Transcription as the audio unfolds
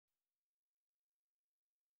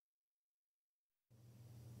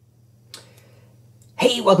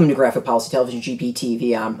Hey, welcome to Graphic Policy Television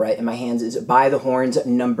GPTV. I'm Brett. In my hands is By the Horns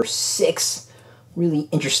number 6. Really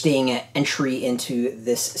interesting entry into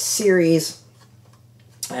this series,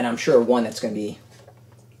 and I'm sure one that's going to be,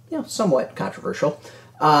 somewhat controversial.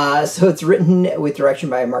 So it's written with direction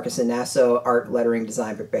by Markisan, Naso, art, lettering,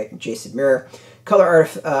 design by Jason Muhr, color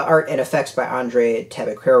art and effects by Andrei,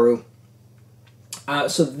 Tabacaru.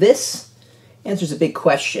 So this answers a big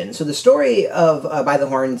question. So the story of By the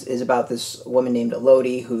Horns is about this woman named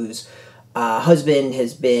Elodie whose husband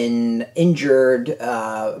has been injured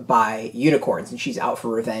by unicorns, and she's out for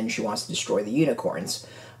revenge. She wants to destroy the unicorns.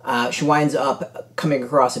 She winds up coming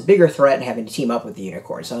across a bigger threat and having to team up with the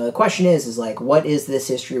unicorns. So the question is like, what is this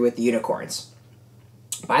history with the unicorns?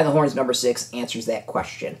 By the Horns number 6 answers that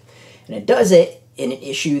question. And it does it in an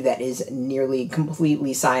issue that is nearly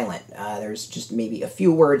completely silent. There's just maybe a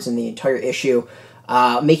few words in the entire issue,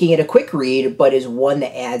 making it a quick read, but is one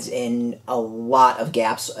that adds in a lot of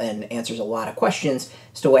gaps and answers a lot of questions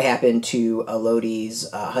as to what happened to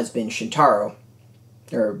Elodie's husband, Shintaro.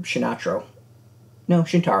 Or Shintaro. No,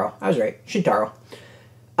 Shintaro. I was right. Shintaro.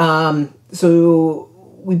 So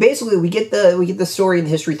we get the story and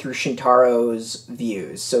the history through Shintaro's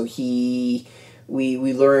views. So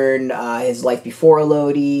we learn his life before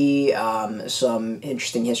Elodie, some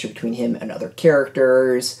interesting history between him and other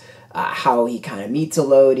characters, how he kind of meets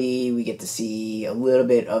Elodie. We get to see a little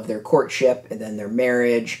bit of their courtship and then their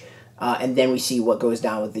marriage, and then we see what goes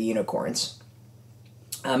down with the unicorns.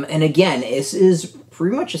 And again, this is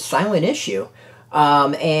pretty much a silent issue.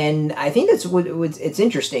 And I think that's what's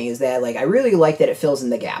interesting is that, like, I really like that it fills in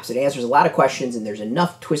the gaps. It answers a lot of questions, and there's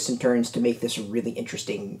enough twists and turns to make this a really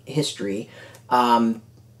interesting history.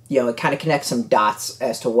 It kind of connects some dots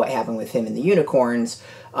as to what happened with him and the unicorns.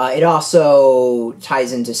 It also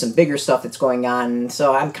ties into some bigger stuff that's going on,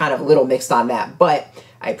 so I'm kind of a little mixed on that. But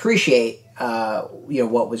I appreciate,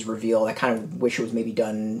 what was revealed. I kind of wish it was maybe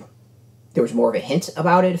done, there was more of a hint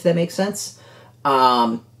about it, if that makes sense.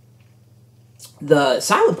 The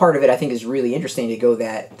silent part of it, I think, is really interesting to go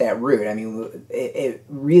that route. I mean, it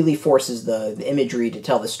really forces the imagery to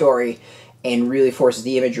tell the story, and really forces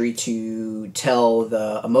the imagery to tell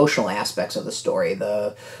the emotional aspects of the story,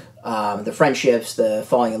 the friendships, the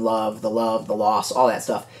falling in love, the loss, all that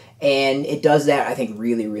stuff. And it does that, I think,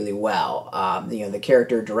 really, really well. The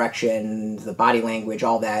character direction, the body language,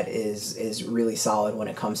 all that is really solid when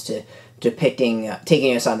it comes to depicting,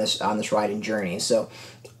 taking us on this ride and journey. So,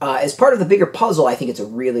 as part of the bigger puzzle, I think it's a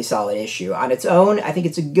really solid issue. On its own, I think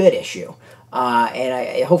it's a good issue.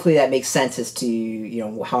 And hopefully that makes sense as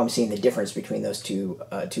to how I'm seeing the difference between those two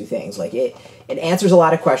things. Like it answers a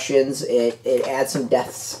lot of questions. It adds some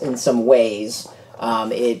depths in some ways.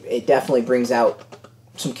 It definitely brings out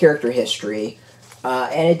some character history,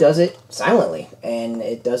 and it does it silently, and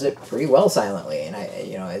it does it pretty well silently. And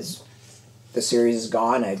as the series is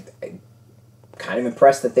gone, I'm kind of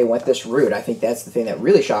impressed that they went this route. I think that's the thing that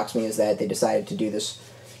really shocks me, is that they decided to do this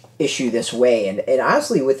issue this way. And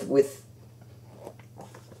honestly, with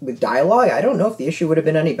dialogue, I don't know if the issue would have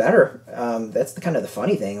been any better. That's kind of the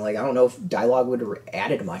funny thing. Like, I don't know if dialogue would have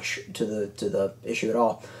added much to the issue at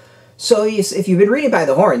all. So if you've been reading By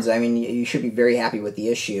the Horns, I mean, you should be very happy with the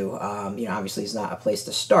issue. Obviously it's not a place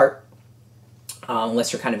to start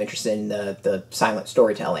unless you're kind of interested in the silent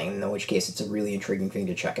storytelling, in which case it's a really intriguing thing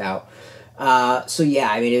to check out. So yeah,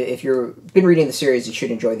 I mean, if you've been reading the series, you should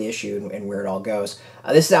enjoy the issue and where it all goes.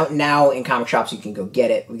 This is out now in comic shops. You can go get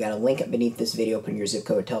it. We got a link beneath this video. Put in your zip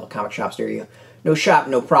code, tell the comic shops near you. No shop,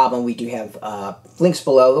 no problem. We do have links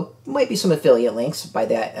below. There might be some affiliate links. By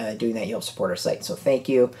that, doing that, you'll help support our site. So thank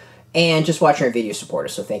you. And just watching our videos support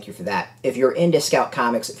us, so thank you for that. If you're into Scout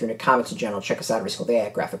Comics, if you're into comics in general, check us out every single day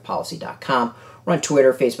at graphicpolicy.com. We're on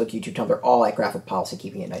Twitter, Facebook, YouTube, Tumblr, all at Graphic Policy,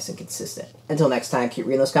 keeping it nice and consistent. Until next time, keep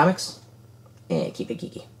reading those comics, and keep it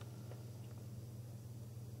geeky.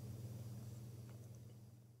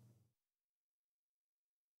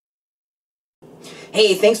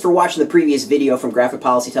 Hey, thanks for watching the previous video from Graphic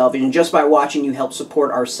Policy Television. Just by watching, you help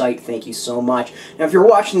support our site. Thank you so much. Now, if you're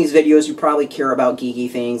watching these videos, you probably care about geeky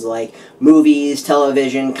things like movies,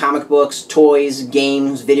 television, comic books, toys,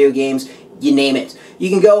 games, video games, you name it. You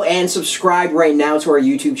can go and subscribe right now to our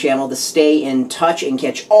YouTube channel to stay in touch and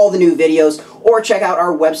catch all the new videos, or check out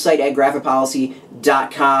our website at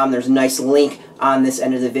graphicpolicy.com. There's a nice link on this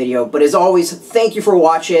end of the video. But as always, thank you for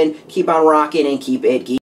watching. Keep on rocking and keep it geeky.